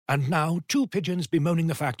And now, two pigeons bemoaning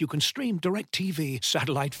the fact you can stream DirecTV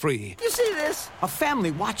satellite-free. You see this? A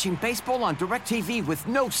family watching baseball on DirecTV with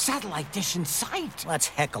no satellite dish in sight. Let's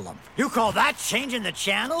heckle them. You call that changing the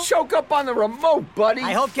channel? Choke up on the remote, buddy.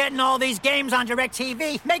 I hope getting all these games on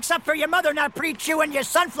DirecTV makes up for your mother not pre-chewing your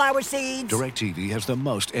sunflower seeds. DirecTV has the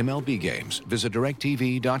most MLB games. Visit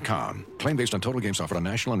DirecTV.com. Claim based on total games offered on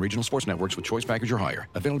national and regional sports networks with choice package or higher.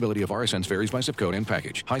 Availability of RSNs varies by zip code and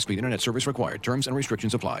package. High-speed internet service required. Terms and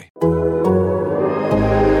restrictions apply.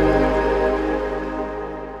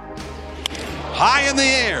 High in the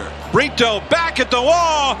air. Brito back at the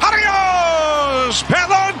wall. Adios,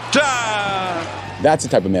 Pelota! That's the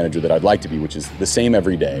type of manager that I'd like to be, which is the same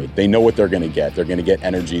every day. They know what they're going to get. They're going to get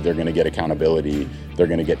energy. They're going to get accountability. They're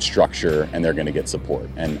going to get structure, and they're going to get support.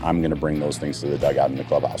 And I'm going to bring those things to the dugout in the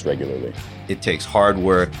clubhouse regularly. It takes hard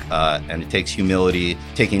work, and it takes humility,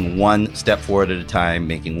 taking one step forward at a time,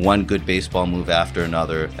 making one good baseball move after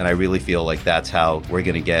another. And I really feel like that's how we're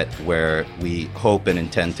going to get where we hope and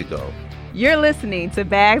intend to go. You're listening to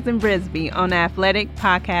Bags and Brisbee on Athletic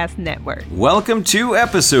Podcast Network. Welcome to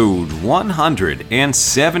episode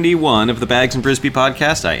 171 of the Bags and Brisbee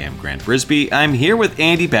podcast. I am Grant Brisbee. I'm here with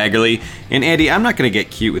Andy Baggerly. And Andy, I'm not going to get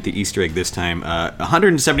cute with the Easter egg this time.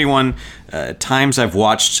 171 times I've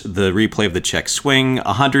watched the replay of the check swing,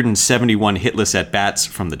 171 hitless at-bats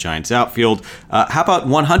from the Giants outfield. How about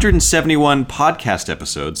 171 podcast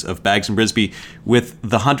episodes of Bags and Brisbee, with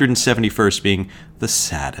the 171st being the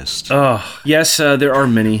saddest? Yes, there are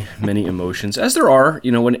many, many emotions, as there are,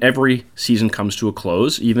 when every season comes to a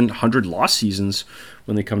close, even 100 lost seasons,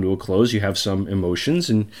 when they come to a close, you have some emotions,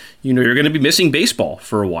 and you're going to be missing baseball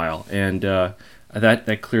for a while, and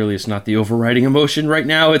that clearly is not the overriding emotion right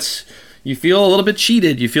now. It's you feel a little bit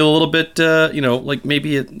cheated. You feel a little bit, like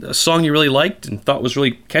maybe a song you really liked and thought was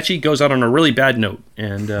really catchy goes out on a really bad note,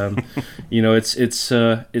 and it's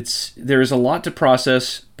there is a lot to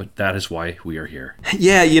process. But that is why we are here.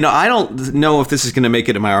 Yeah, I don't know if this is going to make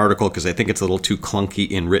it in my article because I think it's a little too clunky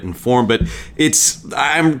in written form, but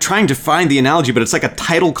I'm trying to find the analogy, but it's like a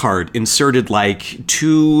title card inserted like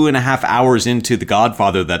 2.5 hours into The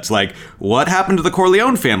Godfather that's like, what happened to the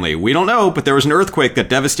Corleone family? We don't know, but there was an earthquake that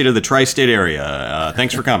devastated the tri-state area.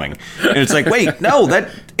 Thanks for coming. And it's like, wait, no, that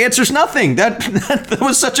answers nothing. That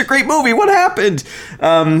was such a great movie. What happened?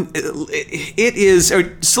 It is,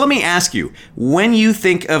 so let me ask you, when you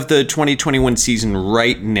think of the 2021 season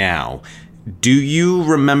right now, do you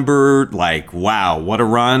remember like, wow, what a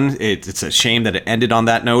run? It's a shame that it ended on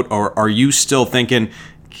that note, or are you still thinking,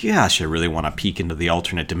 gosh, I really want to peek into the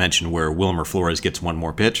alternate dimension where Wilmer Flores gets one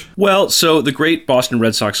more pitch? Well, so the great Boston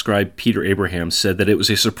Red Sox scribe Peter Abrahams said that it was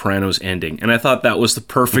a Sopranos ending, and I thought that was the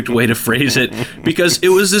perfect way to phrase it, because it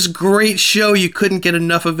was this great show. You couldn't get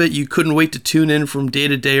enough of it. You couldn't wait to tune in from day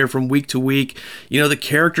to day or from week to week. The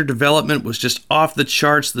character development was just off the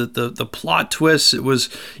charts. The plot twists, it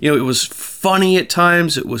was funny at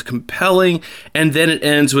times. It was compelling, and then it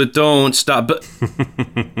ends with "Don't stop,"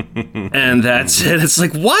 and that's it. It's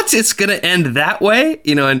like, what? It's going to end that way?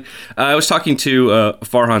 And I was talking to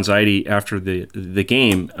Farhan Zaidi after the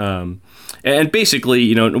game, and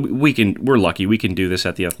basically, we're lucky. We can do this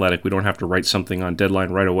at The Athletic. We don't have to write something on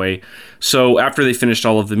deadline right away. So after they finished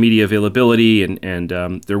all of the media availability, and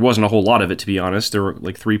there wasn't a whole lot of it, to be honest. There were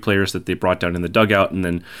like 3 players that they brought down in the dugout, and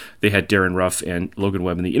then they had Darren Ruff and Logan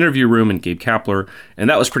Webb in the interview room and Gabe Kapler, and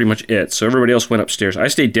that was pretty much it. So everybody else went upstairs. I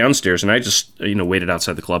stayed downstairs, and I just waited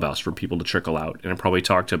outside the clubhouse for people to trickle out, and I probably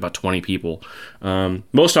talked to about 20 people,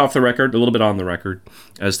 most off the record, a little bit on the record,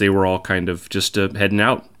 as they were all kind of just heading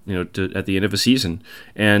out, at the end of a season.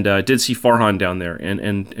 And did see Farhan down there,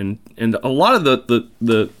 and a lot of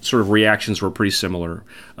the sort of reactions were pretty similar.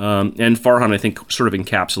 And Farhan, I think, sort of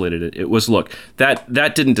encapsulated it. It was, look,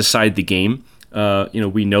 that didn't decide the game.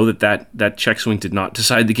 We know that check swing did not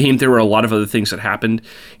decide the game. There were a lot of other things that happened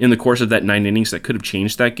in the course of that 9 innings that could have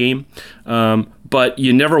changed that game. But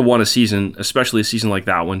you never want a season, especially a season like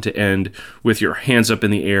that one, to end with your hands up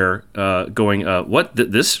in the air, going, "What?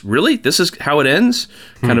 This really? This is how it ends?"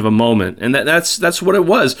 Kind of a moment, and that's what it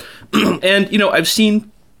was. And I've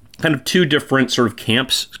seen kind of 2 different sort of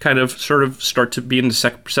camps kind of start to begin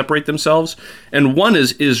to separate themselves. And one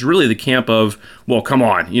is really the camp of, well, come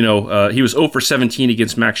on, he was 0 for 17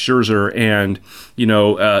 against Max Scherzer, and,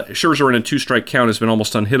 Scherzer in a 2-strike count has been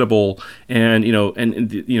almost unhittable, and,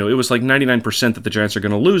 it was like 99% that the Giants are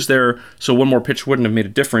going to lose there, so one more pitch wouldn't have made a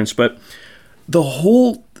difference. But the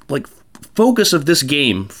whole, focus of this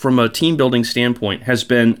game from a team building standpoint has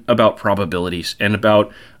been about probabilities and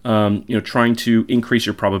about trying to increase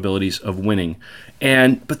your probabilities of winning.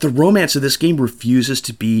 But the romance of this game refuses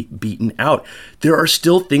to be beaten out. There are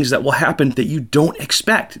still things that will happen that you don't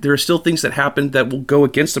expect. There are still things that happen that will go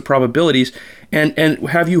against the probabilities and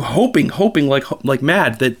have you hoping like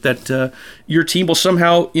mad that your team will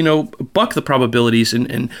somehow, buck the probabilities.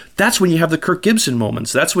 And that's when you have the Kirk Gibson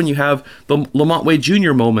moments. That's when you have the Lamont Wade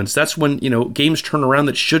Jr. moments. That's when, games turn around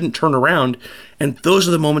that shouldn't turn around. And those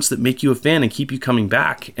are the moments that make you a fan and keep you coming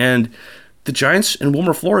back. And the Giants and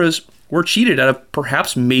Wilmer Flores were cheated out of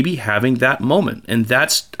perhaps maybe having that moment. And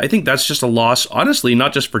I think that's just a loss, honestly,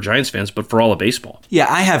 not just for Giants fans, but for all of baseball. Yeah,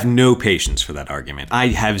 I have no patience for that argument. I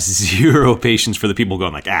have zero patience for the people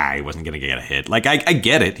going like, he wasn't going to get a hit. Like, I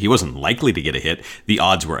get it. He wasn't likely to get a hit. The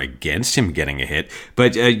odds were against him getting a hit.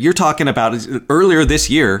 But you're talking about earlier this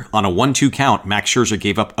year on a 1-2 count, Max Scherzer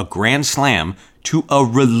gave up a grand slam to a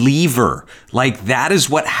reliever. Like, that is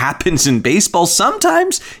what happens in baseball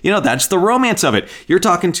sometimes. That's the romance of it. You're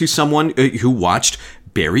talking to someone who watched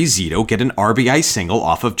Barry Zito get an RBI single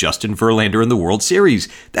off of Justin Verlander in the World Series.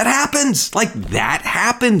 That happens. Like, that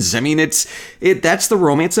happens. I mean, that's the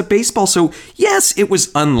romance of baseball. So yes, it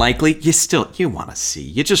was unlikely. You want to see.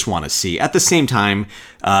 You just want to see. At the same time,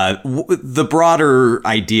 the broader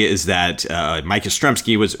idea is that Mike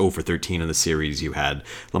Yastrzemski was 0 for 13 in the series. You had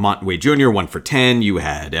Lamont Wade Jr. 1 for 10. You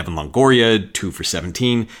had Evan Longoria 2 for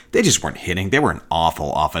 17. They just weren't hitting. They were an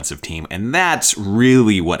awful offensive team, and that's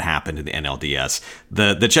really what happened in the NLDS.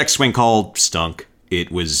 The check swing call stunk. It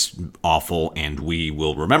was awful, and we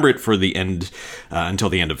will remember it for the end until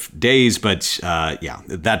the end of days. But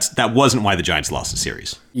that wasn't why the Giants lost the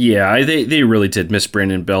series. Yeah, they really did miss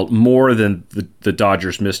Brandon Belt more than the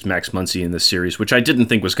Dodgers missed Max Muncy in this series, which I didn't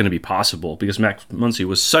think was going to be possible because Max Muncy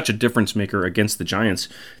was such a difference maker against the Giants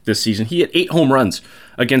this season. He had 8 home runs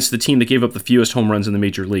against the team that gave up the fewest home runs in the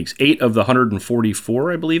major leagues. 8 of the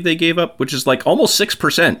 144, I believe they gave up, which is like almost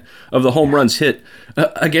 6% of the home runs hit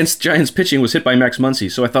against Giants pitching was hit by Max Muncy.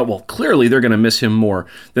 So I thought, well, clearly they're going to miss him more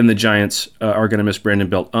than the Giants are going to miss Brandon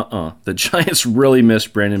Belt. The Giants really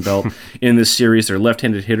missed Brandon Belt in this series. Their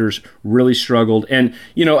left-handed hitters really struggled. And,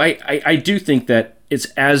 I do think that it's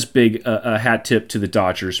as big a hat tip to the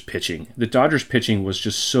Dodgers pitching. The Dodgers pitching was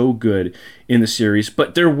just so good in the series,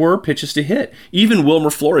 but there were pitches to hit. Even Wilmer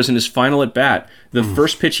Flores in his final at bat, the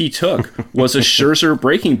first pitch he took was a Scherzer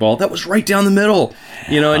breaking ball that was right down the middle.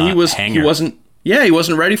 And he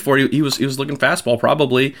wasn't ready for it. He was looking fastball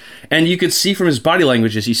probably, and you could see from his body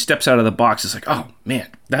language as he steps out of the box, it's like, oh man,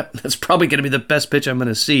 that's probably going to be the best pitch I'm going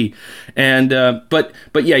to see. And but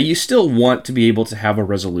yeah, you still want to be able to have a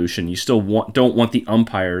resolution. You still don't want the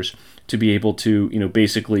umpires to be able to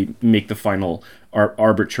basically make the final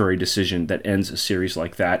arbitrary decision that ends a series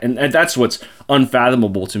like that. And that's what's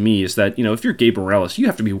unfathomable to me is that if you're Gabe Morales, you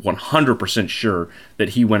have to be 100% sure that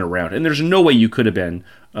he went around, and there's no way you could have been.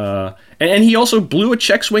 And he also blew a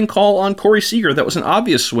check swing call on Corey Seager. That was an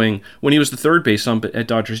obvious swing when he was the third base ump at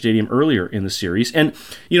Dodger Stadium earlier in the series. And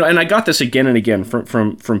and I got this again and again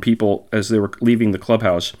from people as they were leaving the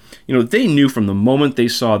clubhouse. They knew from the moment they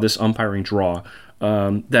saw this umpiring draw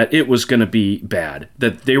that it was going to be bad,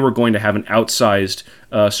 that they were going to have an outsized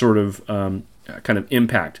kind of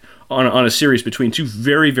impact on a series between two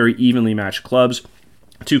very, very evenly matched clubs.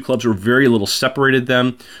 Two clubs were very little separated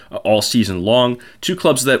them all season long. Two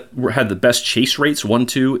clubs that had the best chase rates,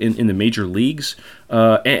 1-2 in the major leagues,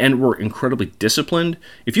 and were incredibly disciplined.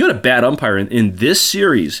 If you had a bad umpire in this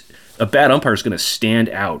series, a bad umpire is going to stand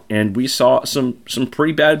out. And we saw some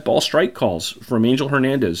pretty bad ball strike calls from Angel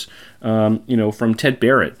Hernandez, from Ted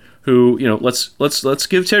Barrett, who, let's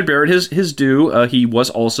give Ted Barrett his due. He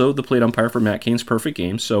was also the plate umpire for Matt Cain's perfect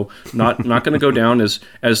game, so not going to go down as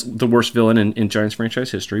the worst villain in Giants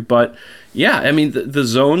franchise history. But yeah, I mean the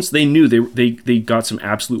zones, they knew they got some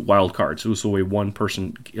absolute wild cards. It was the way one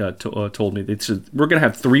person told me. They said we're going to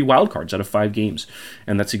have 3 wild cards out of 5 games,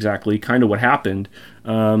 and that's exactly kind of what happened.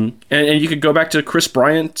 And you could go back to Chris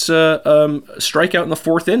Bryant's strikeout in the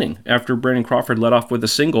 4th inning after Brandon Crawford led off with a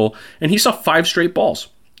single, and he saw 5 straight balls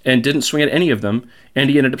and didn't swing at any of them, and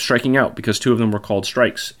he ended up striking out because 2 of them were called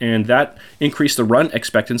strikes. And that increased the run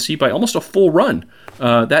expectancy by almost a full run.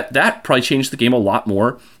 That probably changed the game a lot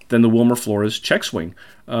more than the Wilmer Flores check swing.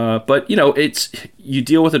 But, you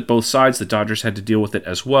deal with it both sides. The Dodgers had to deal with it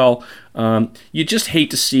as well. You just hate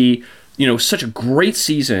to see, such a great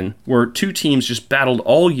season where two teams just battled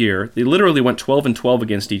all year. They literally went 12-12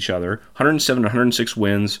 against each other, 107, 106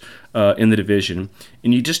 wins in the division,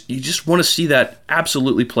 and you just want to see that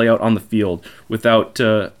absolutely play out on the field without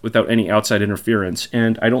any outside interference.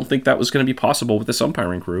 And I don't think that was going to be possible with this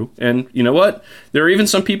umpiring crew. And you know what? There are even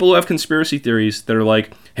some people who have conspiracy theories that are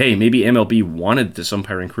like, hey, maybe MLB wanted this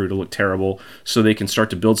umpiring crew to look terrible so they can start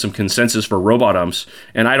to build some consensus for robot umps.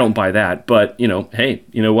 And I don't buy that. But hey,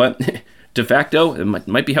 you know what? De facto, it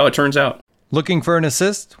might be how it turns out. Looking for an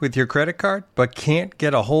assist with your credit card, but can't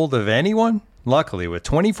get a hold of anyone? Luckily, with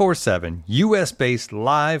 24/7 U.S.-based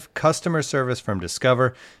live customer service from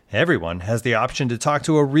Discover, everyone has the option to talk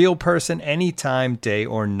to a real person anytime, day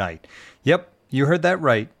or night. Yep, you heard that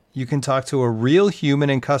right. You can talk to a real human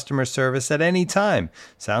in customer service at any time.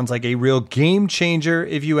 Sounds like a real game changer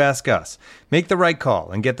if you ask us. Make the right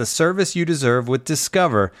call and get the service you deserve with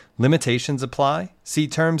Discover. Limitations apply. See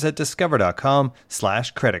terms at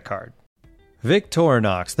discover.com/creditcard.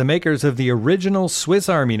 Victorinox, the makers of the original Swiss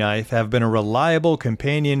Army knife, have been a reliable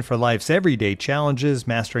companion for life's everyday challenges,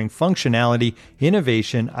 mastering functionality,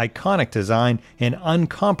 innovation, iconic design, and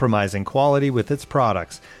uncompromising quality with its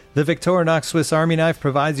products. The Victorinox Swiss Army knife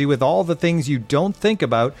provides you with all the things you don't think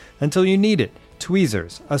about until you need it.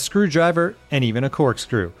 Tweezers, a screwdriver, and even a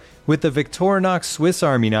corkscrew. With the Victorinox Swiss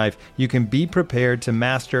Army knife, you can be prepared to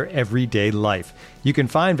master everyday life. You can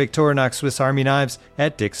find Victorinox Swiss Army knives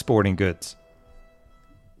at Dick's Sporting Goods.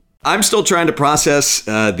 I'm still trying to process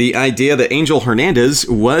the idea that Angel Hernandez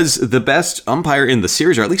was the best umpire in the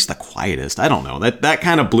series, or at least the quietest. I don't know. That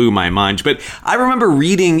kind of blew my mind. But I remember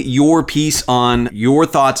reading your piece on your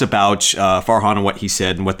thoughts about Farhan and what he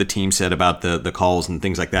said and what the team said about the calls and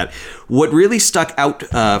things like that. What really stuck out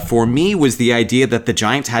for me was the idea that the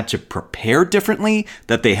Giants had to prepare differently,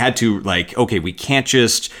 that they had to, okay, we can't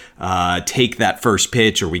just take that first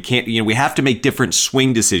pitch, or we can't, we have to make different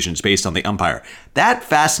swing decisions based on the umpire. That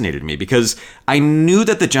fascinated me because I knew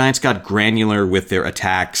that the Giants got granular with their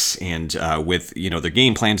attacks and with their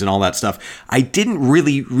game plans and all that stuff. I didn't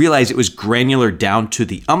really realize it was granular down to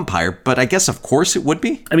the umpire, but I guess of course it would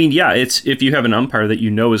be. I mean, yeah, it's if you have an umpire that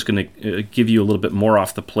is going to give you a little bit more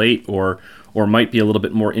off the plate or might be a little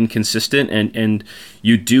bit more inconsistent, and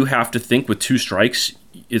you do have to think with two strikes,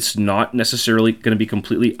 it's not necessarily going to be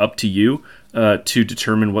completely up to you to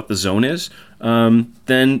determine what the zone is.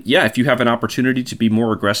 Then, yeah, if you have an opportunity to be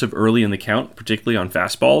more aggressive early in the count, particularly on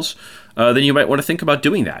fastballs, then you might want to think about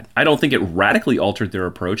doing that. I don't think it radically altered their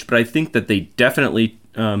approach, but I think that they definitely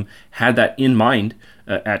had that in mind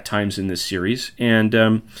at times in this series.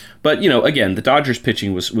 And but again, the Dodgers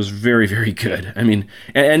pitching was very, very good. I mean,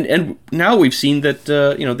 and now we've seen that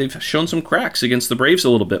they've shown some cracks against the Braves a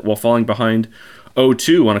little bit while falling behind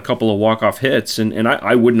 0-2 on a couple of walk-off hits, and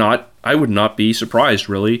I would not be surprised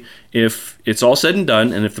really if it's all said and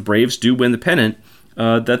done, and if the Braves do win the pennant,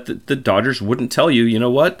 that the Dodgers wouldn't tell you,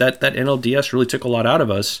 that NLDS really took a lot out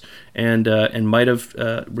of us, and might have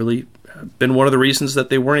really been one of the reasons that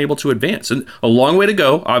they weren't able to advance. And a long way to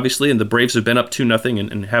go, obviously, and the Braves have been up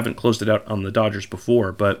 2-0 and haven't closed it out on the Dodgers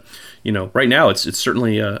before. But, right now it's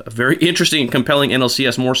certainly a very interesting and compelling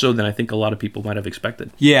NLCS, more so than I think a lot of people might have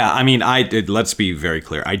expected. Yeah, I mean, let's be very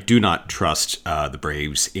clear. I do not trust the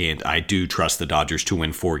Braves, and I do trust the Dodgers to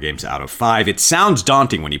win 4 games out of 5. It sounds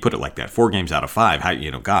daunting when you put it like that, 4 games out of 5.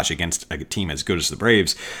 How, against a team as good as the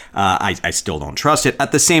Braves, I still don't trust it.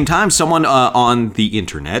 At the same time, someone on the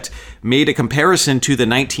internet made a comparison to the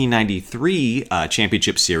 1993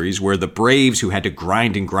 championship series, where the Braves, who had to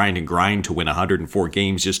grind and grind and grind to win 104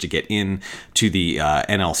 games just to get in to the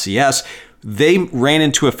NLCS, they ran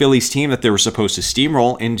into a Phillies team that they were supposed to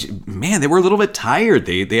steamroll, and man, they were a little bit tired.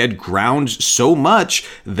 They had ground so much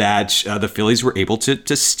that the Phillies were able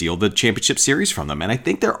to steal the championship series from them. And I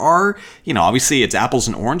think there are, obviously it's apples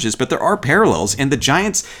and oranges, but there are parallels. And the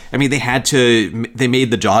Giants, I mean, they made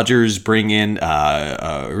the Dodgers bring in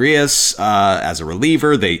Urias as a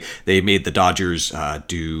reliever. They made the Dodgers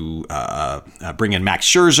bring in Max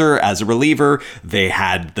Scherzer as a reliever. They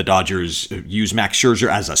had the Dodgers use Max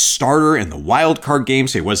Scherzer as a starter in the wild card game,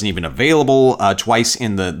 so he wasn't even available twice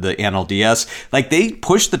in the NLDS. They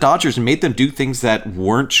pushed the Dodgers and made them do things that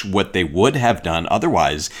weren't what they would have done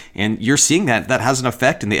otherwise, and you're seeing that has an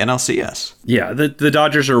effect in the NLCS. Yeah, the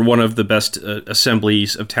Dodgers are one of the best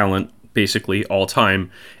assemblies of talent basically all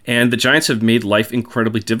time, and the Giants have made life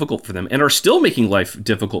incredibly difficult for them and are still making life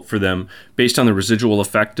difficult for them based on the residual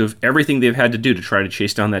effect of everything they've had to do to try to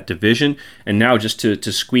chase down that division, and now just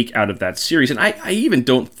to squeak out of that series. And I even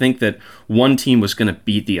don't think that one team was going to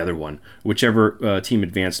beat the other one, whichever team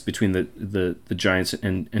advanced between the Giants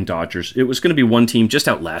and Dodgers. It was going to be one team just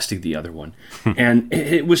outlasting the other one. And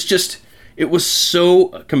it was just, it was so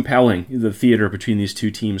compelling, the theater between these two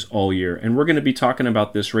teams all year. And we're going to be talking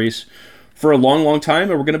about this race for a long, long time,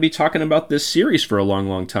 and we're going to be talking about this series for a long,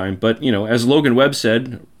 long time. But, as Logan Webb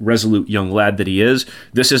said, resolute young lad that he is,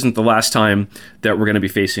 this isn't the last time that we're going to be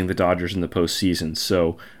facing the Dodgers in the postseason.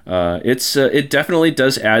 So it definitely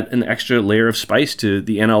does add an extra layer of spice to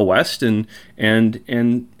the NL West, and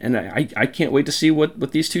I can't wait to see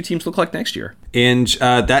what these two teams look like next year. And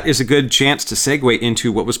that is a good chance to segue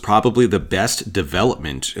into what was probably the best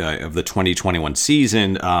development of the 2021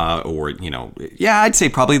 season, I'd say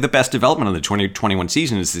probably the best development of the 2021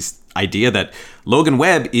 season is this idea that Logan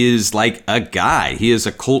Webb is like a guy. He is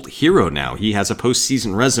a cult hero now. He has a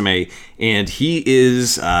postseason resume, and he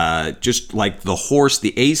is just like the horse,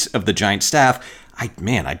 the ace of the Giants staff. I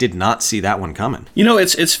did not see that one coming.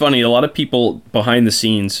 It's funny. A lot of people behind the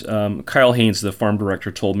scenes, Kyle Haynes, the farm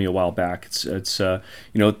director, told me a while back, there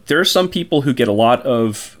are some people who get a lot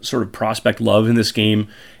of sort of prospect love in this game.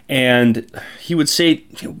 And he would say,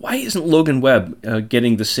 why isn't Logan Webb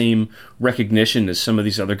getting the same recognition as some of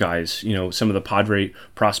these other guys, some of the Padre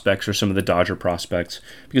prospects or some of the Dodger prospects?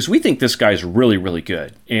 Because we think this guy's really, really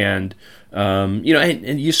good. And, and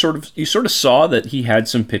you sort of saw that he had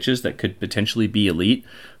some pitches that could potentially be elite.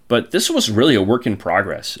 But this was really a work in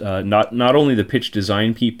progress. Not only the pitch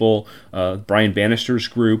design people, Brian Bannister's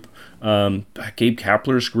group, Gabe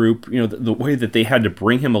Kapler's group, the way that they had to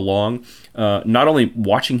bring him along, not only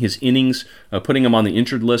watching his innings, putting him on the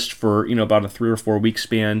injured list for about a 3 or 4 week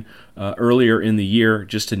span earlier in the year,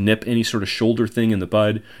 just to nip any sort of shoulder thing in the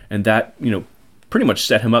bud, and that pretty much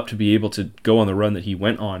set him up to be able to go on the run that he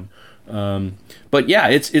went on. But yeah,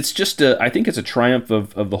 it's just I think it's a triumph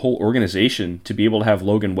of the whole organization to be able to have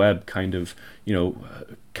Logan Webb kind of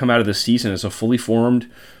come out of the season as a fully formed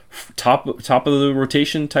top of the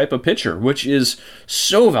rotation type of pitcher, which is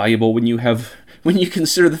so valuable when you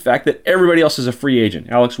consider the fact that everybody else is a free agent.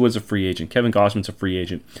 Alex Wood's a free agent. Kevin Gausman's a free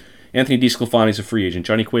agent. Anthony DeSclafani's a free agent.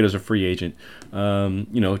 Johnny Cueto's a free agent.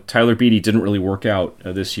 Tyler Beede didn't really work out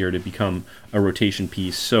this year to become a rotation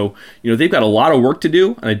piece. So, they've got a lot of work to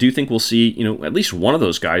do, and I do think we'll see, at least one of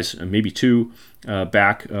those guys, maybe two,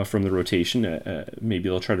 back from the rotation. Maybe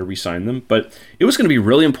they'll try to re-sign them. But it was going to be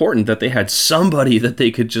really important that they had somebody that they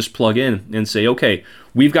could just plug in and say, okay,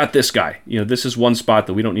 we've got this guy. This is one spot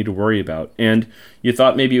that we don't need to worry about. And you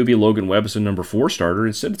thought maybe it would be Logan Webb as a number 4 starter.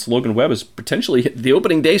 Instead, it's Logan Webb as potentially the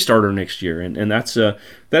opening day starter next year. And that's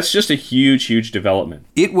just a huge, huge development.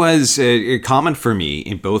 It was common for me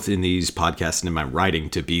in these podcasts and in my writing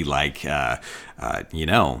to be like,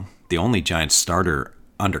 the only Giants starter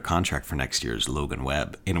under contract for next year is Logan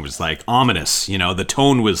Webb. And it was like ominous, the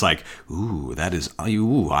tone was like,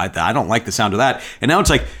 I don't like the sound of that. And now it's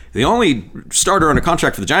like, the only starter under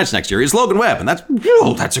contract for the Giants next year is Logan Webb. And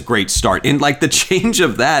that's a great start. And like the change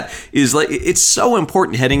of that is like, it's so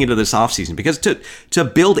important heading into this offseason, because to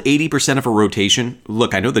build 80% of a rotation,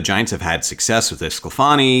 look, I know the Giants have had success with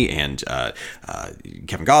DeSclafani and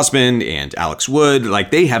Kevin Gausman and Alex Wood.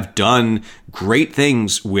 Like, they have done great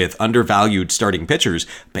things with undervalued starting pitchers,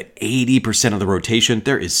 but 80% of the rotation,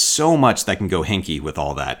 there is so much that can go hinky with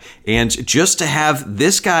all that. And just to have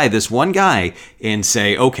this one guy, and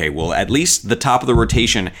say, okay, well, at least the top of the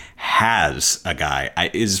rotation has a guy,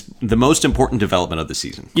 is the most important development of the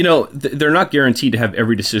season. They're not guaranteed to have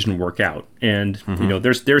every decision work out. And,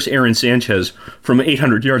 there's Aaron Sanchez from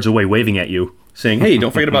 800 yards away waving at you saying, hey,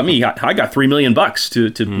 don't forget about me. I got $3 million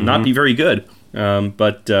to not be very good.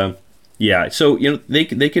 Yeah, so they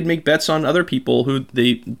could make bets on other people who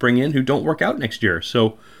they bring in who don't work out next year.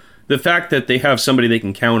 So the fact that they have somebody they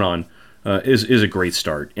can count on is a great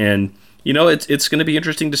start. And it's going to be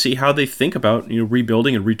interesting to see how they think about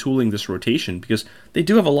rebuilding and retooling this rotation, because they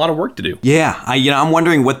do have a lot of work to do. Yeah, I'm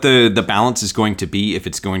wondering what the balance is going to be. If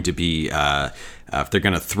it's going to be if they're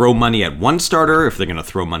going to throw money at one starter, if they're going to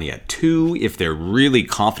throw money at two, if they're really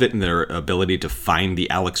confident in their ability to find the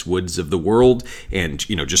Alex Woods of the world and,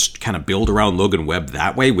 just kind of build around Logan Webb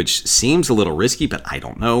that way, which seems a little risky, but I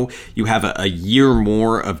don't know. You have a year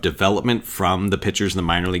more of development from the pitchers in the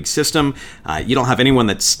minor league system. You don't have anyone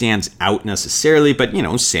that stands out necessarily, but,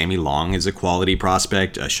 Sammy Long is a quality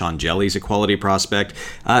prospect. Sean Jelly's a quality prospect.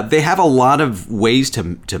 They have a lot of ways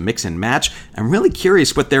to mix and match. I'm really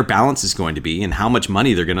curious what their balance is going to be and how much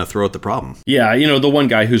money they're going to throw at the problem. Yeah, the one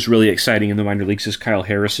guy who's really exciting in the minor leagues is Kyle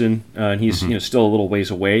Harrison, and he's still a little ways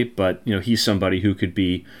away, but he's somebody who could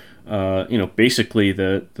be basically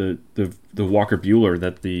the Walker Buehler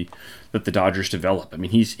that the Dodgers develop. I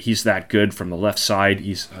mean, he's that good from the left side.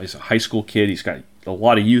 He's a high school kid. He's got a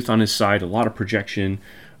lot of youth on his side, a lot of projection.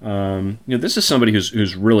 This is somebody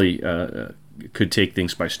who's really could take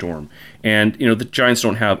things by storm. And, the Giants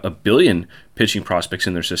don't have a billion pitching prospects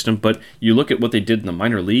in their system, but you look at what they did in the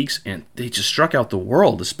minor leagues, and they just struck out the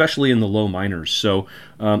world, especially in the low minors. So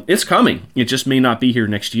it's coming. It just may not be here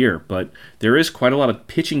next year, but there is quite a lot of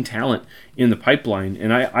pitching talent in the pipeline.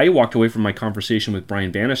 And I walked away from my conversation with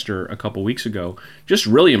Brian Bannister a couple weeks ago just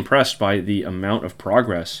really impressed by the amount of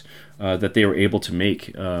progress that they were able to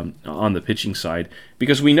make on the pitching side,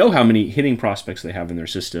 because we know how many hitting prospects they have in their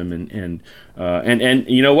system, and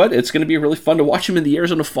you know what? It's going to be really fun to watch them in the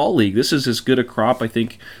Arizona Fall League. This is as good a crop, I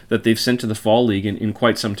think, that they've sent to the Fall League in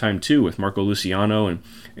quite some time too, with Marco Luciano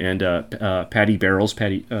and Patty Barrels,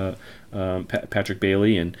 Patrick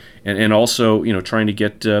Bailey, and also trying to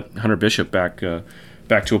get Hunter Bishop back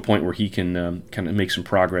to a point where he can kind of make some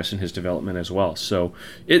progress in his development as well. So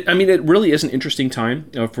it really is an interesting time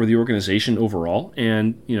for the organization overall,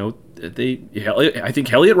 and I think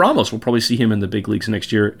Heliot Ramos will probably see him in the big leagues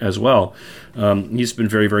next year as well. He's been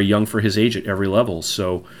very, very young for his age at every level.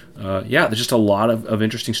 So there's just a lot of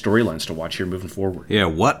interesting storylines to watch here moving forward. Yeah,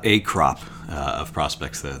 what a crop of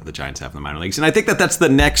prospects the Giants have in the minor leagues. And I think that's the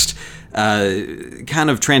next kind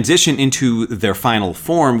of transition into their final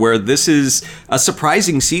form, where this is a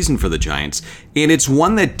surprising season for the Giants. And it's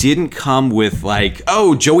one that didn't come with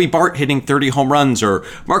Joey Bart hitting 30 home runs, or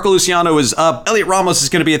Marco Luciano is up, Heliot Ramos is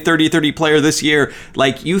going to be a 30-30 player this year.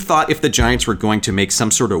 You thought if the Giants were going to make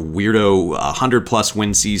some sort of weirdo 100-plus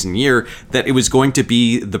win season year, that it was going to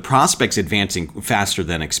be the prospects advancing faster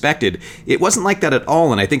than expected. It wasn't like that at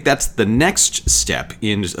all, and I think that's the next step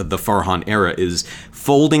in the Farhan era, is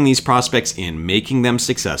folding these prospects in, making them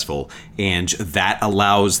successful, and that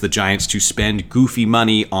allows the Giants to spend goofy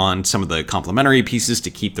money on some of the complementary pieces to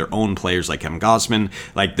keep their own players like Kevin Gausman.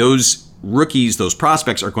 Those rookies, those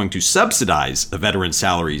prospects are going to subsidize the veteran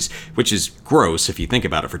salaries, which is gross if you think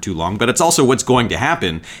about it for too long, but it's also what's going to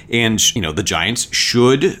happen. And, the Giants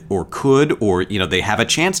should or could, or, they have a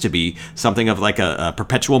chance to be something of a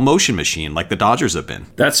perpetual motion machine like the Dodgers have been.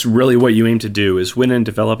 That's really what you aim to do, is win and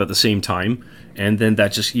develop at the same time. And then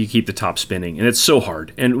you keep the top spinning. And it's so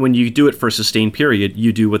hard. And when you do it for a sustained period,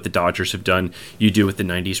 you do what the Dodgers have done. You do what the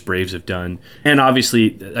 90s Braves have done. And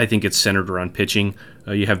obviously, I think it's centered around pitching.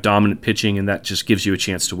 You have dominant pitching, and that just gives you a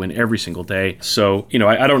chance to win every single day. So,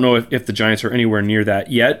 I don't know if the Giants are anywhere near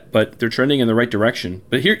that yet, but they're trending in the right direction.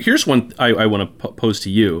 But here's one I want to pose to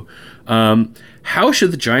you. How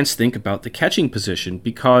should the Giants think about the catching position?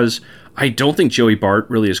 Because I don't think Joey Bart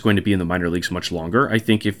really is going to be in the minor leagues much longer. I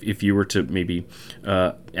think if you were to maybe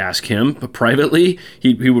ask him privately,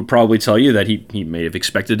 he would probably tell you that he may have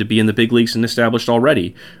expected to be in the big leagues and established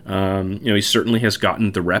already. He certainly has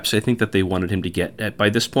gotten the reps I think that they wanted him to get at by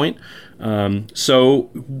this point. So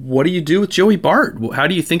what do you do with Joey Bart? How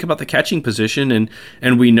do you think about the catching position?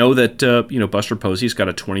 And we know that Buster Posey's got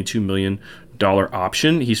a $22 million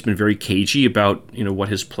option. He's been very cagey about what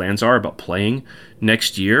his plans are about playing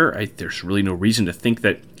next year. There's really no reason to think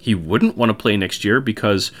that he wouldn't want to play next year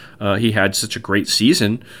because he had such a great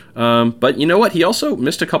season. But you know what? He also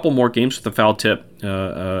missed a couple more games with a foul tip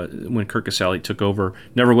when Curt Casali took over.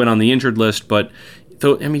 Never went on the injured list, but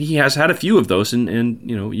he has had a few of those, and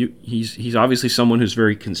he's obviously someone who's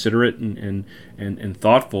very considerate and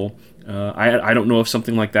thoughtful. I don't know if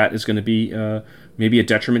something like that is going to be maybe a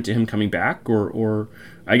detriment to him coming back, or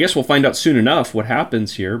I guess we'll find out soon enough what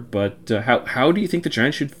happens here. But how do you think the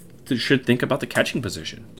Giants should think about the catching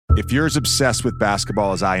position? If you're as obsessed with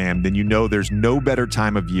basketball as I am, then you know there's no better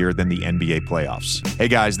time of year than the NBA playoffs. Hey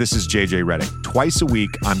guys, this is JJ Redick. Twice a week,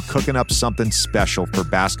 I'm cooking up something special for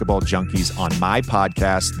basketball junkies on my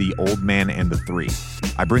podcast, The Old Man and the Three.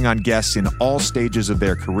 I bring on guests in all stages of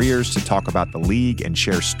their careers to talk about the league and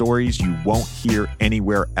share stories you won't hear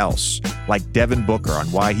anywhere else, like Devin Booker on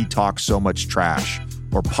why he talks so much trash,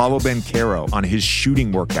 or Paolo Banchero on his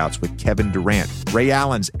shooting workouts with Kevin Durant, Ray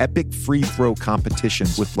Allen's epic free throw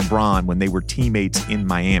competitions with LeBron when they were teammates in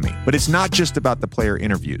Miami. But it's not just about the player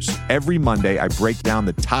interviews. Every Monday, I break down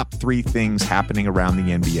the top 3 things happening around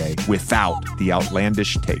the NBA without the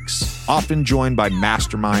outlandish takes. Often joined by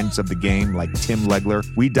masterminds of the game like Tim Legler,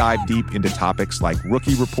 we dive deep into topics like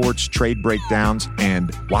rookie reports, trade breakdowns,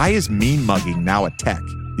 and why is mean mugging now a tech?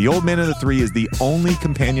 The Old Man and the Three is the only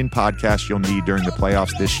companion podcast you'll need during the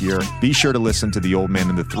playoffs this year. Be sure to listen to The Old Man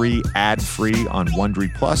and the Three ad-free on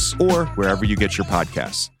Wondery Plus or wherever you get your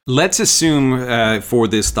podcasts. Let's assume for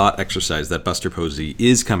this thought exercise that Buster Posey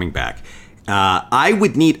is coming back. I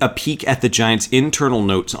would need a peek at the Giants' internal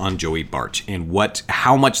notes on Joey Bart and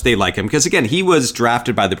how much they like him. Because again, he was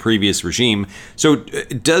drafted by the previous regime. So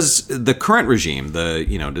does the current regime,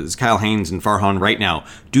 does Kyle Haynes and Farhan right now,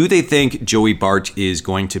 do they think Joey Bart is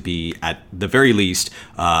going to be at the very least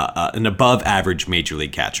an above average major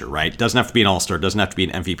league catcher, right? Doesn't have to be an all-star, doesn't have to be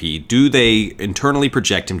an MVP. Do they internally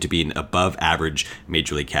project him to be an above average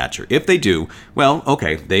major league catcher? If they do, well,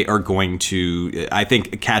 okay, they are going to, I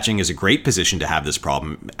think catching is a great position to have this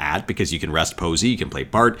problem at, because you can rest Posey, you can play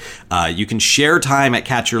Bart, you can share time at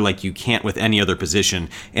catcher like you can't with any other position,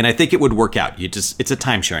 and I think it would work out. It's a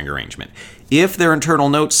time-sharing arrangement. If their internal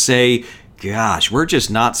notes say, gosh, we're just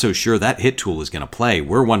not so sure that hit tool is going to play.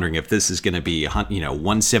 We're wondering if this is going to be,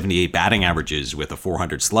 178 batting averages with a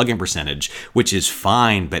 400 slugging percentage, which is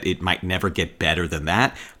fine, but it might never get better than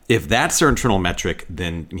that. If that's their internal metric,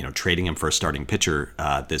 then trading him for a starting pitcher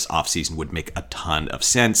this offseason would make a ton of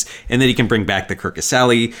sense. And then you can bring back the Kirk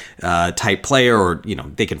Casale type player, or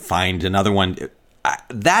they can find another one.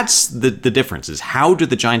 That's the difference, is how do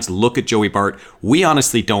the Giants look at Joey Bart? We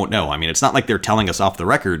honestly don't know. I mean, it's not like they're telling us off the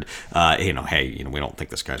record, hey, we don't think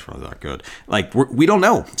this guy's really that good. Like, we don't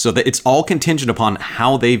know. So that it's all contingent upon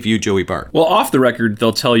how they view Joey Bart. Well, off the record,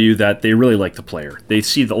 they'll tell you that they really like the player. They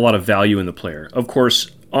see a lot of value in the player. Of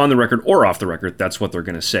course, on the record or off the record, that's what they're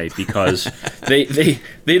going to say, because they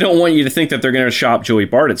don't want you to think that they're going to shop Joey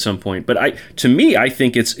Bart at some point. But I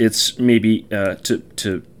think it's maybe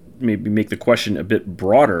to maybe make the question a bit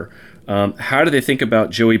broader. How do they think about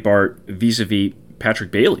Joey Bart vis-a-vis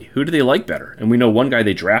Patrick Bailey? Who do they like better? And we know one guy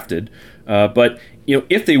they drafted, but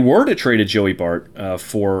if they were to trade a Joey Bart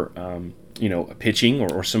for pitching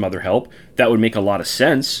or some other help, that would make a lot of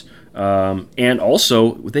sense. And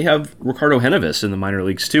also, they have Ricardo Henneves in the minor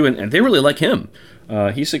leagues too, and they really like him.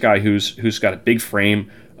 He's a guy who's got a big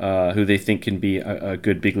frame, who they think can be a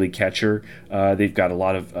good big league catcher. They've got a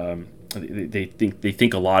lot of they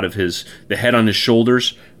think a lot of the head on his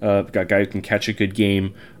shoulders. Got a guy who can catch a good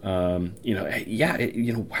game. How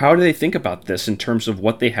do they think about this in terms of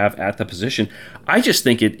what they have at the position? I just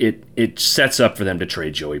think it sets up for them to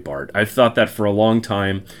trade Joey Bart. I've thought that for a long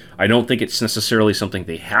time. I don't think it's necessarily something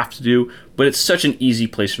they have to do, but it's such an easy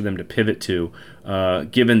place for them to pivot to,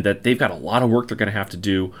 given that they've got a lot of work they're going to have to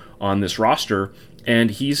do on this roster,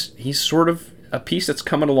 and he's sort of a piece that's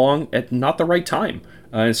coming along at not the right time.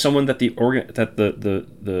 And someone that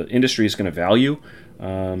the industry is going to value.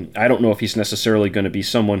 I don't know if he's necessarily going to be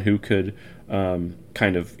someone who could be an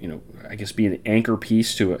anchor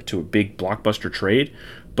piece to a big blockbuster trade.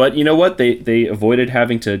 But you know what? They avoided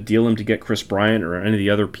having to deal him to get Chris Bryant or any of the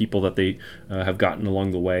other people that they have gotten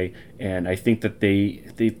along the way. And I think that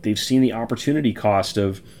they've seen the opportunity cost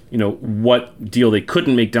of what deal they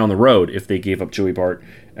couldn't make down the road if they gave up Joey Bart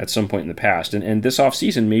at some point in the past. And this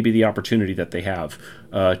offseason may be the opportunity that they have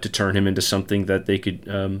to turn him into something that they could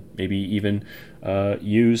maybe even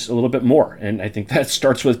use a little bit more. And I think that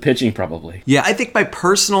starts with pitching probably. Yeah, I think my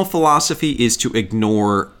personal philosophy is to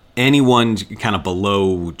ignore anyone kind of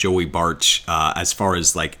below Joey Bart as far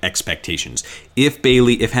as like expectations. If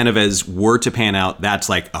Henneves were to pan out, that's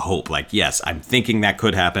like a hope. Like, yes, I'm thinking that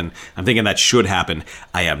could happen. I'm thinking that should happen.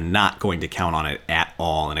 I am not going to count on it at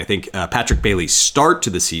all. And I think Patrick Bailey's start to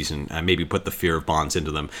the season maybe put the fear of Bonds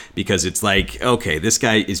into them, because it's like, okay, this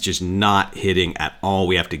guy is just not hitting at all.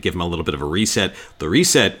 We have to give him a little bit of a reset. The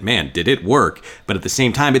reset, man, did it work? But at the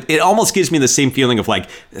same time, it almost gives me the same feeling of like,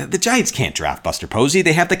 the Giants can't draft Buster Posey.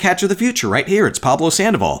 They have the catcher of the future right here. It's Pablo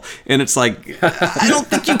Sandoval. And it's like, I don't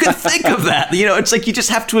think you could think of that. It's like you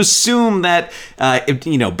just have to assume that,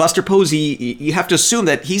 Buster Posey, you have to assume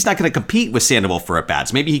that he's not going to compete with Sandoval for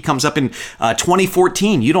at-bats. Maybe he comes up in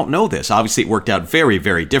 2014. You don't know this. Obviously, it worked out very,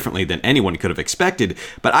 very differently than anyone could have expected.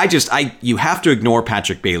 But you have to ignore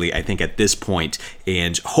Patrick Bailey, I think, at this point,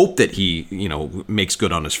 and hope that he, makes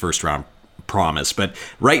good on his first-round promise. But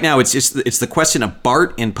right now, it's the question of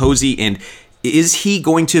Bart and Posey, and is he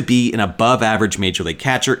going to be an above-average major league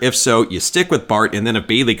catcher? If so, you stick with Bart, and then if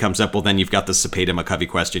Bailey comes up, well, then you've got the Cepeda-McCovey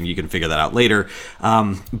question. You can figure that out later.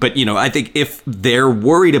 But I think if they're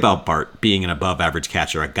worried about Bart being an above-average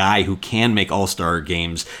catcher, a guy who can make all-star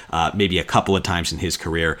games maybe a couple of times in his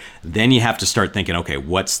career, then you have to start thinking, okay,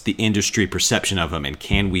 what's the industry perception of him, and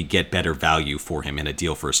can we get better value for him in a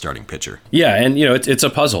deal for a starting pitcher? Yeah, and it's a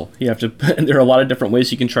puzzle. You have to. There are a lot of different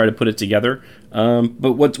ways you can try to put it together.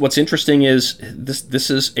 But what's interesting is this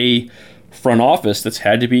is a front office that's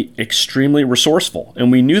had to be extremely resourceful,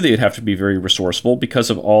 and we knew they'd have to be very resourceful because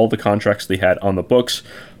of all the contracts they had on the books.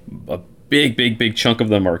 big chunk of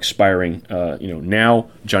them are expiring. Now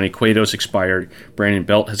Johnny Cueto's expired. Brandon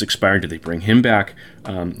Belt has expired. Do they bring him back?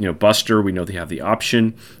 Buster, we know they have the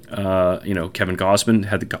option. Kevin Gausman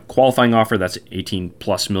had the qualifying offer. That's 18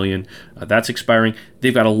 plus million. That's expiring.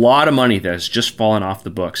 They've got a lot of money that has just fallen off the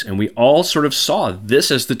books. And we all sort of saw this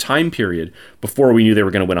as the time period before we knew they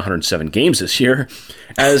were going to win 107 games this year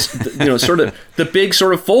as, sort of the big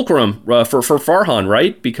sort of fulcrum for Farhan,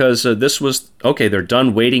 right? Because this was, okay, they're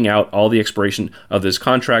done waiting out all the expiration of these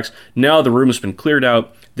contracts. Now the room has been cleared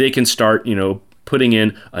out. They can start, putting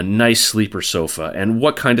in a nice sleeper sofa. And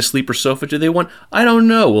what kind of sleeper sofa do they want? I don't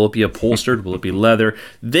know. Will it be upholstered? Will it be leather?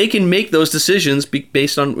 They can make those decisions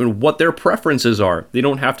based on what their preferences are. They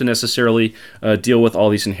don't have to necessarily deal with all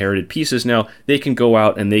these inherited pieces. Now, they can go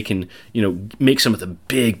out and they can, make some of the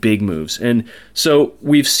big moves. And so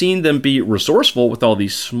we've seen them be resourceful with all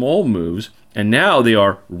these small moves. And now they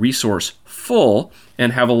are resourceful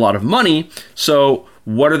and have a lot of money. So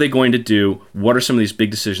what are they going to do? What are some of these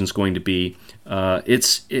big decisions going to be?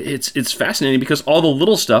 It's fascinating because all the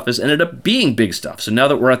little stuff has ended up being big stuff. So now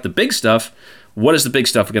that we're at the big stuff, what is the big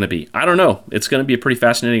stuff going to be? I don't know. It's going to be a pretty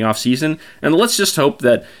fascinating offseason. And let's just hope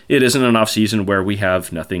that it isn't an offseason where we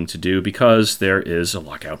have nothing to do because there is a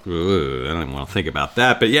lockout. Ooh, I don't even want to think about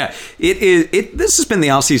that. But yeah, this has been the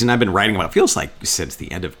offseason I've been writing about. It feels like since the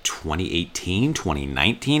end of 2018,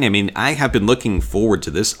 2019. I mean, I have been looking forward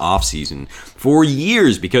to this offseason for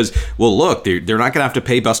years because, well, look, they're not going to have to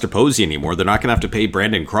pay Buster Posey anymore. They're not going to have to pay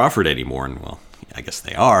Brandon Crawford anymore. And, well, I guess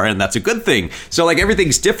they are, and that's a good thing. So,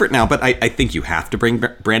 everything's different now, but I think you have to bring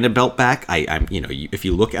Brandon Belt back. If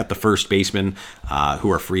you look at the first basemen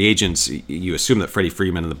who are free agents, you assume that Freddie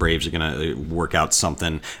Freeman and the Braves are going to work out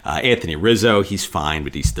something. Anthony Rizzo, he's fine,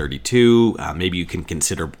 but he's 32. Maybe you can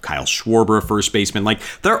consider Kyle Schwarber a first baseman.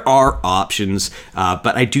 There are options,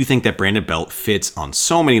 but I do think that Brandon Belt fits on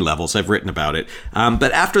so many levels. I've written about it.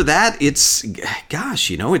 But after that, it's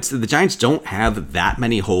the Giants don't have that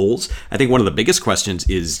many holes. I think one of the biggest questions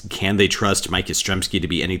is, can they trust Mike Yastrzemski to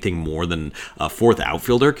be anything more than a fourth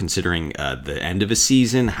outfielder, considering the end of his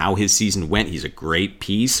season, how his season went? He's a great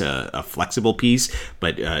piece, a flexible piece,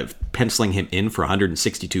 but penciling him in for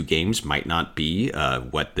 162 games might not be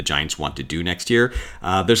what the Giants want to do next year.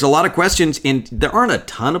 There's a lot of questions, and there aren't a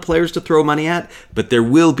ton of players to throw money at, but there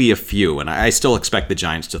will be a few, and I still expect the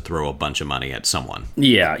Giants to throw a bunch of money at someone.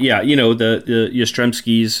 Yeah, the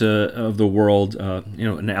Yastrzemskis of the world,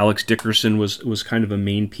 and Alex Dickerson was kind of a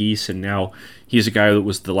main piece, and now he's a guy that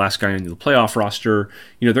was the last guy on the playoff roster.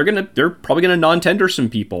 They're probably gonna non-tender some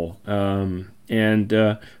people, and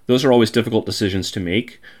those are always difficult decisions to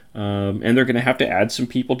make. And they're going to have to add some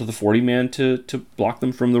people to the 40-man to block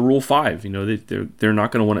them from the Rule 5. They're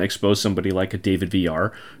not going to want to expose somebody like a David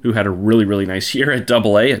Villar, who had a really, really nice year at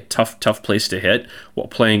Double-A, a tough place to hit, while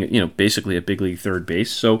playing, basically a big league third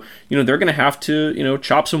base. So, they're going to have to,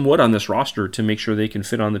 chop some wood on this roster to make sure they can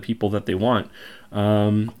fit on the people that they want.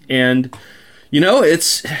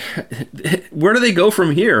 It's where do they go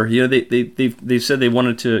from here? They've said they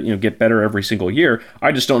wanted to get better every single year.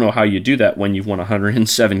 I just don't know how you do that when you've won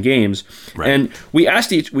 107 games. Right. And we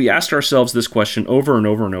asked ourselves this question over and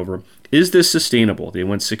over and over. Is this sustainable? They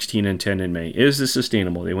went 16-10 in May. Is this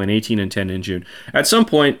sustainable? They went 18-10 in June. At some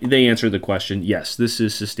point, they answered the question, yes, this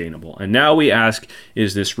is sustainable. And now we ask,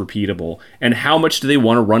 is this repeatable? And how much do they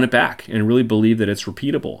want to run it back and really believe that it's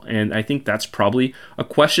repeatable? And I think that's probably a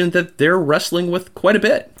question that they're wrestling with quite a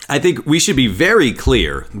bit. I think we should be very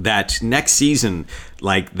clear that next season,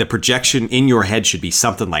 the projection in your head should be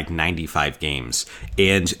something like 95 games.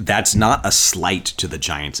 And that's not a slight to the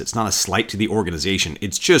Giants. It's not a slight to the organization.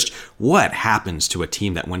 It's just what happens to a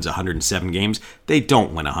team that wins 107 games. They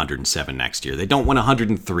don't win 107 next year. They don't win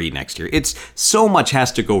 103 next year. It's so much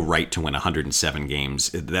has to go right to win 107 games.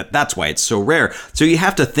 That's why it's so rare. So you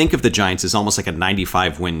have to think of the Giants as almost like a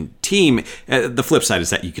 95-win team. The flip side is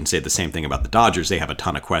that you can say the same thing about the Dodgers. They have a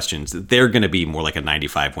ton of questions. They're going to be more like a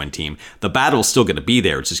 95-win team. The battle's still going to be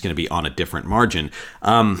there. It's just going to be on a different margin.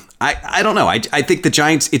 I don't know. I think the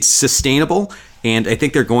Giants, it's sustainable. And I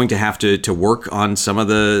think they're going to have to work on some of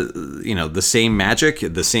the same magic,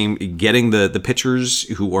 the same getting the pitchers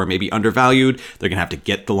who are maybe undervalued. They're going to have to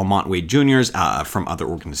get the Lamont Wade Juniors from other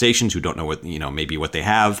organizations who don't know what maybe what they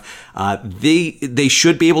have. They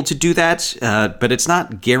should be able to do that, but it's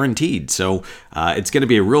not guaranteed. So it's going to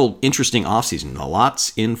be a real interesting offseason. A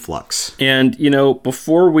lot's in flux. And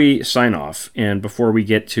before we sign off, and before we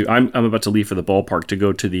get to, I'm about to leave for the ballpark to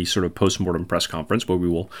go to the sort of postmortem press conference where we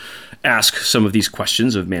will ask some of these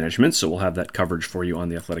questions of management, so we'll have that coverage for you on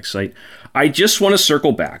the Athletic site. I just want to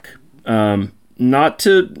circle back, not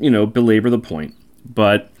to belabor the point,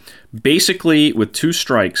 but Basically, with 2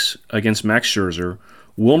 strikes against Max Scherzer,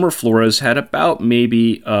 Wilmer Flores had about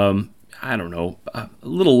maybe, a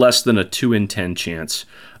little less than a 2 in 10 chance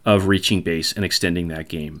of reaching base and extending that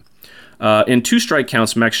game. In 2 strike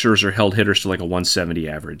counts, Max Scherzer held hitters to like a 170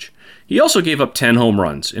 average. He also gave up 10 home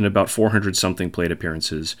runs in about 400-something plate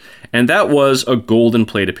appearances, and that was a golden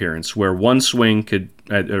plate appearance where one swing could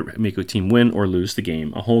either make a team win or lose the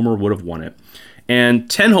game. A homer would have won it. And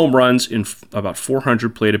 10 home runs in about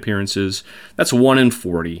 400 plate appearances, that's 1 in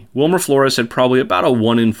 40. Wilmer Flores had probably about a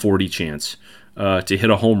 1 in 40 chance to hit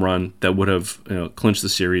a home run that would have clinched the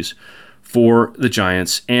series for the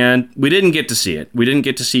Giants, and we didn't get to see it. We didn't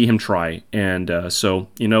get to see him try, and so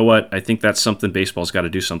you know what? I think that's something baseball's got to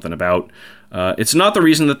do something about. It's not the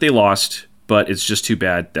reason that they lost, but it's just too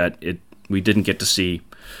bad that we didn't get to see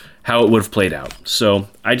how it would have played out. So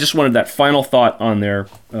I just wanted that final thought on there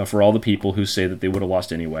for all the people who say that they would have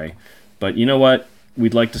lost anyway. But you know what?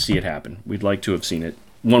 We'd like to see it happen. We'd like to have seen it.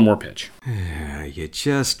 One more pitch. You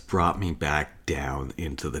just brought me back down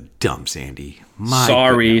into the dumps, Andy.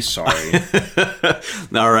 Sorry.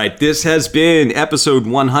 All right, this has been episode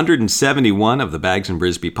 171 of the Bags and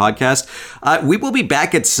Brisbee podcast. We will be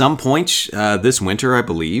back at some point this winter, I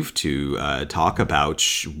believe, to talk about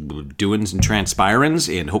doings and transpirings,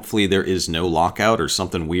 and hopefully there is no lockout or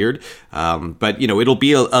something weird. But, it'll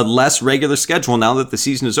be a less regular schedule now that the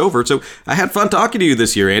season is over. So I had fun talking to you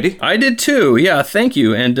this year, Andy. I did too. Yeah, thank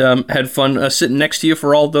you. And had fun sitting next to you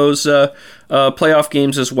for all those playoff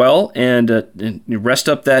games as well, and rest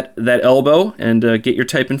up that elbow and get your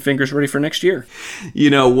typing fingers ready for next year.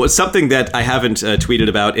 Something that I haven't tweeted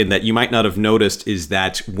about and that you might not have noticed is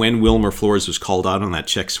that when Wilmer Flores was called out on that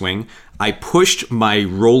check swing, I pushed my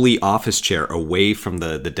rolly office chair away from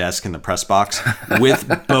the desk in the press box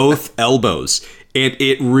with both elbows, and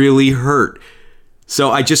it really hurt.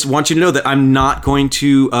 So I just want you to know that I'm not going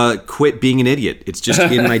to quit being an idiot. It's just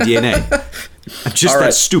in my DNA. I'm just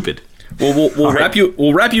that stupid. Well, we'll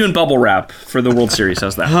wrap you in bubble wrap for the World Series.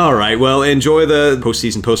 How's that? All right. Well, enjoy the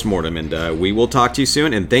postseason postmortem, and we will talk to you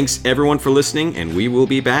soon. And thanks everyone for listening. And we will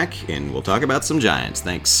be back, and we'll talk about some Giants.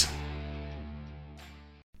 Thanks.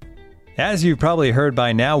 As you've probably heard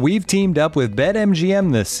by now, we've teamed up with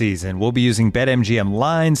BetMGM this season. We'll be using BetMGM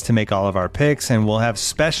lines to make all of our picks, and we'll have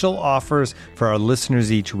special offers for our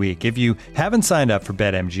listeners each week. If you haven't signed up for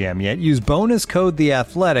BetMGM yet, use bonus code The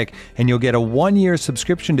Athletic, and you'll get a 1-year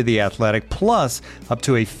subscription to The Athletic, plus up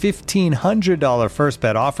to a $1,500 first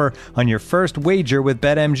bet offer on your first wager with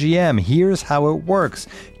BetMGM. Here's how it works.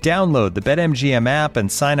 Download the BetMGM app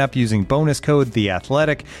and sign up using bonus code The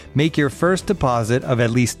Athletic. Make your first deposit of at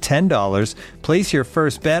least $10. Place your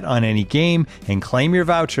first bet on any game and claim your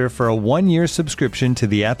voucher for a 1-year subscription to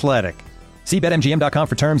The Athletic. See BetMGM.com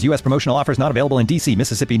for terms. U.S. promotional offers not available in D.C.,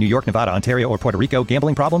 Mississippi, New York, Nevada, Ontario, or Puerto Rico.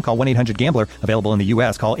 Gambling problem? Call 1-800-GAMBLER. Available in the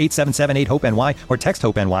U.S. Call 877-8-HOPE-NY or text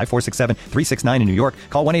HOPE-NY 467-369 in New York.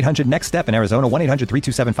 Call 1-800-NEXT-STEP in Arizona.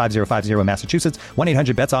 1-800-327-5050 in Massachusetts.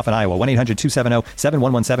 1-800-BETS-OFF in Iowa.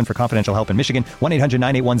 1-800-270-7117 for confidential help in Michigan.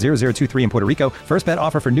 1-800-981-0023 in Puerto Rico. First bet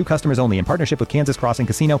offer for new customers only in partnership with Kansas Crossing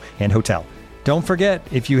Casino and Hotel. Don't forget,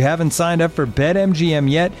 if you haven't signed up for BetMGM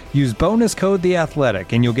yet, use bonus code The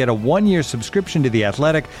Athletic, and you'll get a 1-year subscription to The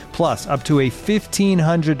Athletic, plus up to a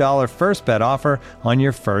 $1,500 first bet offer on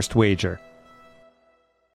your first wager.